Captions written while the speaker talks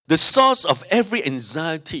The source of every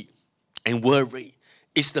anxiety and worry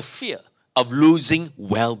is the fear of losing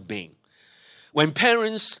well-being. When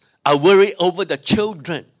parents are worried over the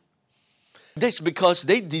children, that's because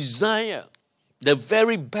they desire the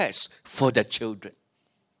very best for their children.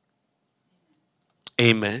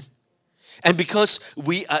 Amen. And because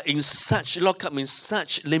we are locked up in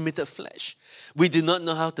such limited flesh, we do not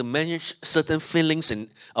know how to manage certain feelings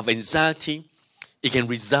of anxiety. It can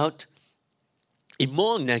result in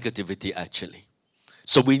more negativity, actually.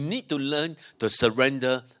 So we need to learn to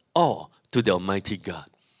surrender all to the Almighty God.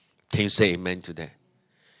 Can you say amen to that?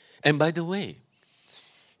 And by the way,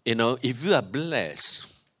 if you are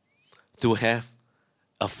blessed to have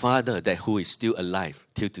a father who is still alive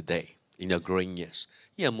till today in your growing years,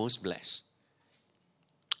 you are most blessed.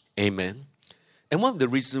 Amen. And one of the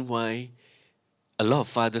reasons why a lot of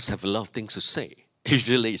fathers have a lot of things to say,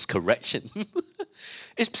 usually it's correction.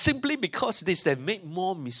 It's simply because they make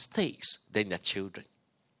more mistakes than their children.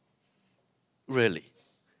 Really.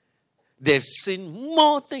 They've seen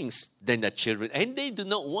more things than their children, and they do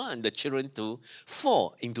not want the children to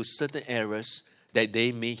fall into certain errors that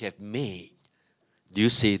they may have made. Do you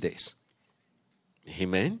see this?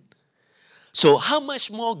 Amen? So how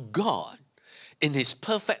much more God, in His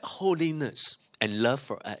perfect holiness and love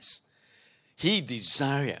for us, He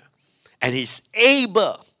desires and He's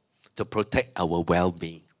able to protect our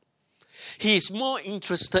well-being. He is more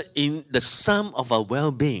interested in the sum of our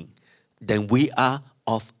well-being than we are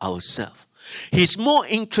of ourselves. He's more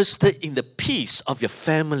interested in the peace of your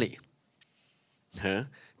family than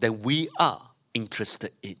we are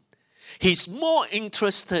interested in. He's more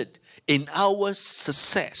interested in our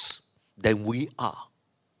success than we are.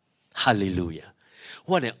 Hallelujah.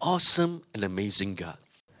 What an awesome and amazing God.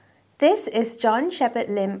 This is John Shepherd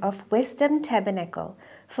Lim of Wisdom Tabernacle.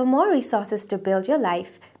 For more resources to build your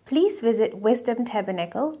life, please visit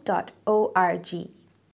wisdomtabernacle.org.